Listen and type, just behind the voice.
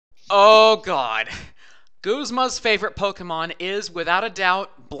Oh god. Guzma's favorite Pokemon is, without a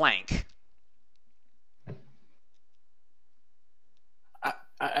doubt, blank.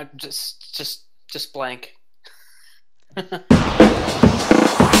 Just blank.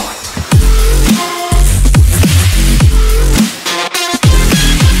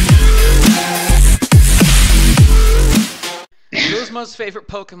 Guzma's favorite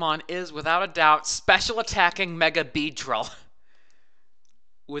Pokemon is, without a doubt, special attacking Mega Beedrill.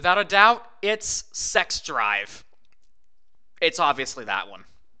 Without a doubt, it's Sex Drive. It's obviously that one.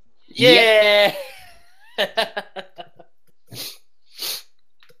 Yeah!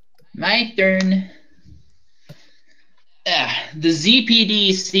 My turn. The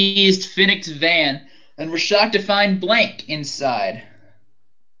ZPD seized Phoenix van and were shocked to find blank inside.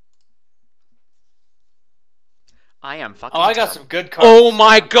 I am fucking Oh, I got terrible. some good cards. Oh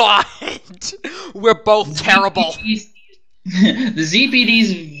my god! We're both terrible. The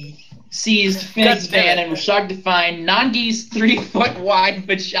ZPD's seized Phoenix van and were shocked to find Nangi's 3-foot wide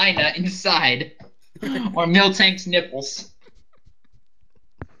vagina inside. Or Miltank's nipples.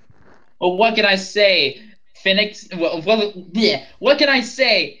 Well, what can I say? Phoenix. Yeah. What can I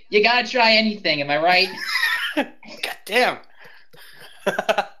say? You gotta try anything, am I right? God damn.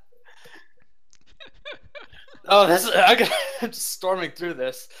 Oh, I'm just storming through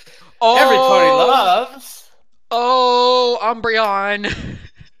this. Oh, Every pony loves. Oh, Umbreon.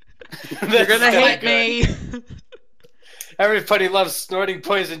 You're gonna hate me. Everybody loves snorting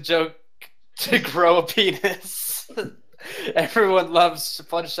poison joke to grow a penis. Everyone loves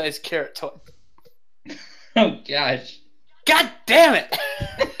fun-sized carrot toy. Oh gosh. God damn it!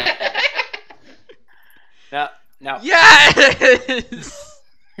 Now. Yes!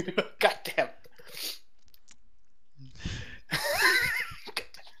 God damn it.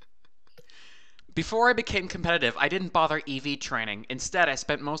 Before I became competitive, I didn't bother EV training. Instead, I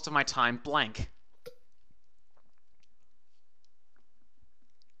spent most of my time blank.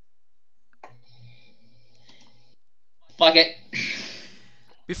 Fuck it.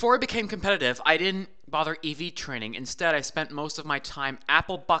 Before I became competitive, I didn't bother EV training. Instead, I spent most of my time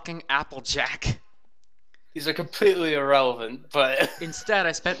apple-bucking Applejack. These are completely irrelevant, but... Instead,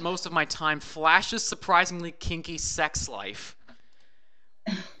 I spent most of my time Flash's surprisingly kinky sex life.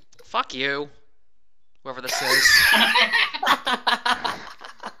 Fuck you. Whoever this is.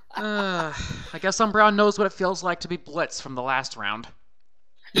 I guess Umbreon knows what it feels like to be blitzed from the last round.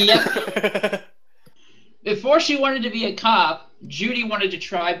 Yep. Before she wanted to be a cop, Judy wanted to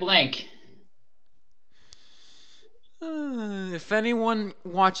try blank. If anyone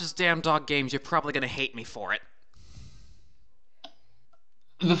watches Damn Dog Games, you're probably gonna hate me for it.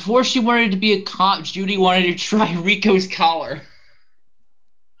 Before she wanted to be a cop, Judy wanted to try Rico's collar.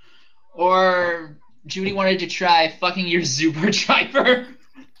 Or Judy wanted to try fucking your Zuber driver.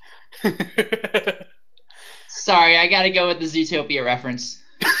 Sorry, I gotta go with the Zootopia reference.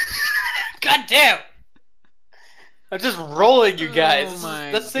 God damn! I'm just rolling you guys.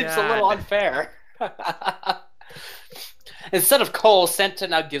 Oh This seems a little unfair. Instead of coal, Santa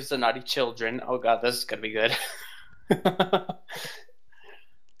now gives the naughty children. Oh god, this is gonna be good.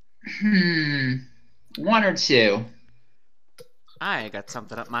 One or two. I got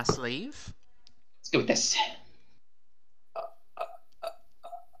something up my sleeve. Let's go with this.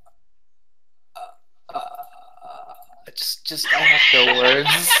 I have no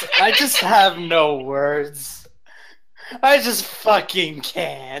words. I just have no words. I just fucking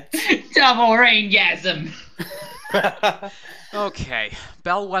can't. Double raingasm. Okay.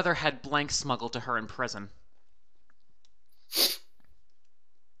 Bellwether had blank smuggled to her in prison.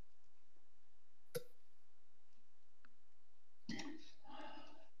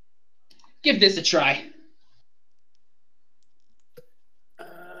 Give this a try.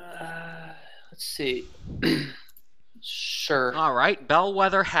 Let's see. Sure. Alright,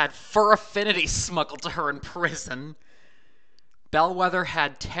 Bellwether had Fur Affinity smuggled to her in prison. Bellwether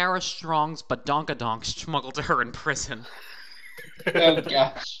had Tara Strong's Badonkadonk smuggled to her in prison. Oh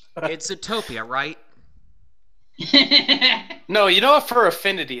gosh. It's Zootopia, right? No, you know what Fur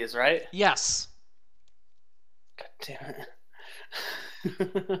Affinity is, right? Yes. God damn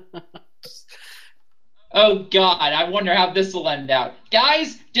it. Oh god, I wonder how this will end out.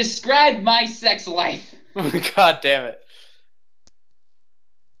 Guys, describe my sex life. God damn it.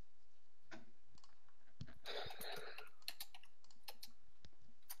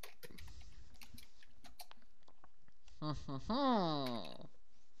 Oh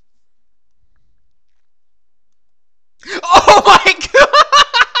my god!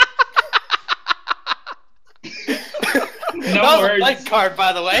 No That was words. a blank card,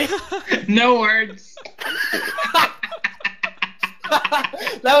 by the way. No words.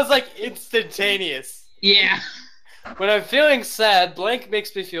 That was like instantaneous. Yeah. When I'm feeling sad, blank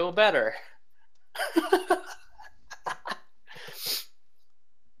makes me feel better.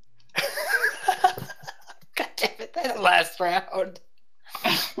 God damn it, that last round.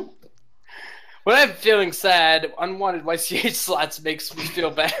 When I'm feeling sad, unwanted YCH slots makes me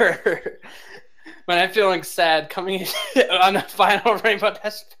feel better. When I'm feeling sad, coming in on the final Rainbow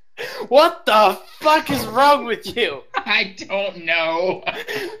Dash. What the fuck is wrong with you? I don't know.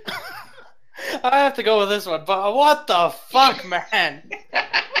 I have to go with this one, but what the fuck, man?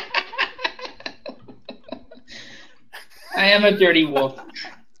 I am a dirty wolf.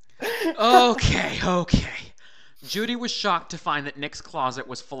 Okay. Judy was shocked to find that Nick's closet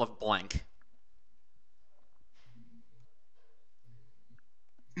was full of blank.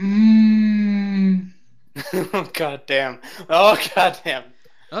 Oh goddamn. Oh goddamn.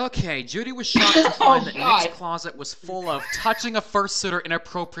 Okay, Judy was shocked to find that God. Nick's closet was full of touching a fursuiter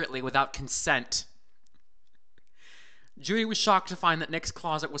inappropriately without consent. Judy was shocked to find that Nick's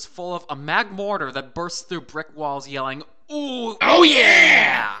closet was full of a mag mortar that bursts through brick walls yelling, "Ooh, oh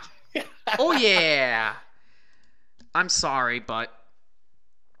yeah! Oh yeah!" I'm sorry, but...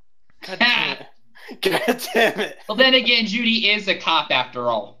 God damn it. God damn it. Well, then again, Judy is a cop after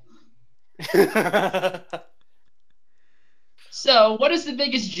all. So, what is the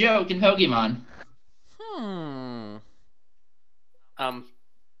biggest joke in Pokemon?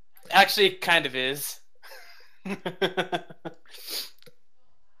 Actually, it kind of is.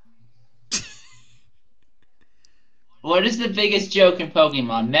 What is the biggest joke in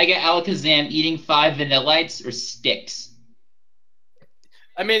Pokemon? Mega Alakazam eating 5 Vanillites or sticks?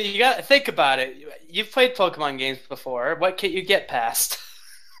 I mean, you gotta think about it. You've played Pokemon games before. What can't you get past?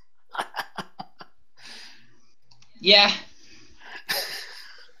 Yeah.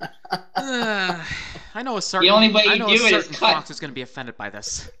 I know a certain... The only way you I know do a it is certain cut. fox is going to be offended by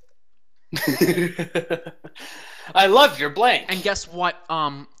this. I love your blank. And guess what?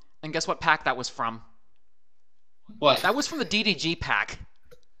 Pack that was from? What? That was from the DDG pack.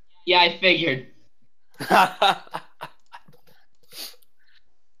 Yeah, I figured. I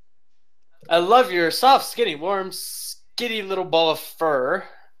love your soft, skinny, warm, skinny little ball of fur.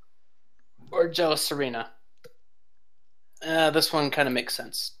 Or Joe Serena. This one kind of makes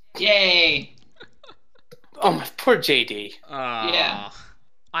sense. Yay! Oh, my poor JD. Yeah.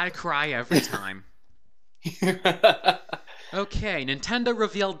 I cry every time. Okay, Nintendo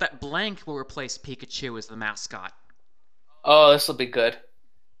revealed that blank will replace Pikachu as the mascot. Oh, this will be good.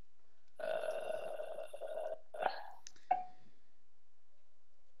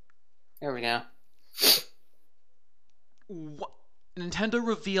 Here we go. Nintendo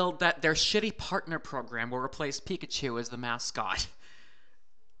revealed that their shitty partner program will replace Pikachu as the mascot.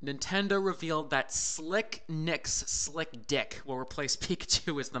 Nintendo revealed that Slick Nick's Slick Dick will replace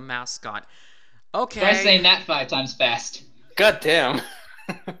Pikachu as the mascot. Okay. Try saying that 5 times fast. God damn.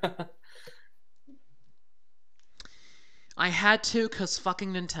 I had to, cause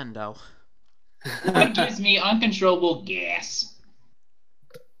fucking Nintendo. What gives me uncontrollable gas?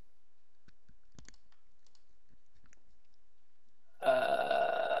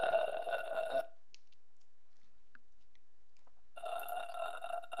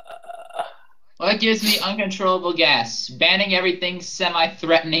 What gives me uncontrollable gas? Banning everything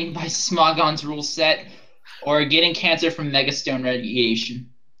semi-threatening by Smogon's rule set, or getting cancer from megastone radiation?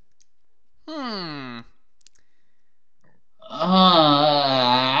 Yeah,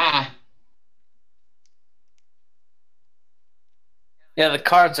 the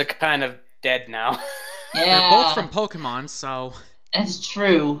cards are kind of dead now. Yeah, They're both from Pokemon, so... that's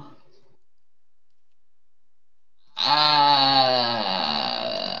true.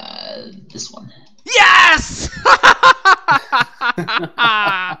 This one. Yes!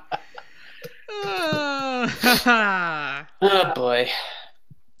 Oh boy.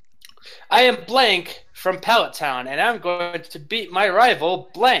 I am blank from Pallet Town, and I'm going to beat my rival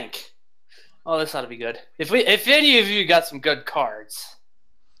blank. Oh, this ought to be good. If any of you got some good cards.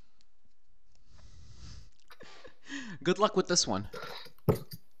 Good luck with this one.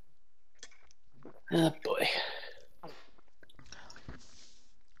 Oh boy.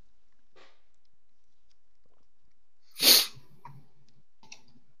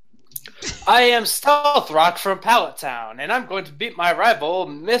 I am Stealth Rock from Pallet Town, and I'm going to beat my rival,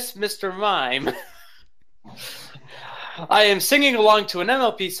 Mr. Mime. I am singing along to an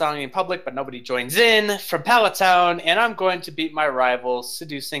MLP song in public, but nobody joins in, from Pallet Town, and I'm going to beat my rival,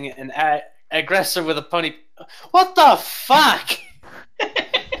 seducing an aggressor with a pony. What the fuck?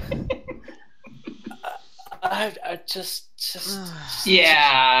 I just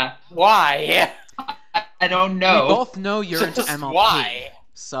Yeah. why? I don't know. We both know you're into Just MLP. why?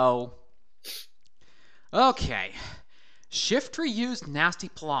 So, okay. Shiftry used nasty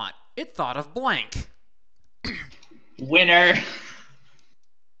plot. It thought of blank. Winner.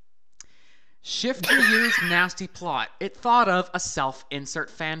 Shiftry used nasty plot. It thought of a self-insert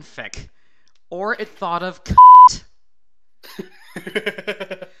fanfic. Or it thought of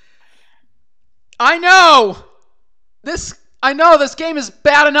I know this game is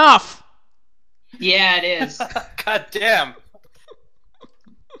bad enough. Yeah, it is. God damn.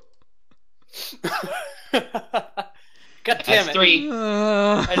 God damn That's it. 3.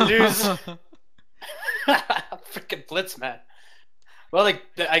 I lose. Freaking Blitz, man. Well,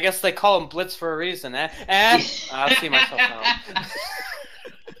 I guess they call him Blitz for a reason, eh? I'll see myself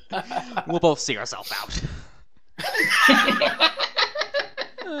out. We'll both see ourselves out.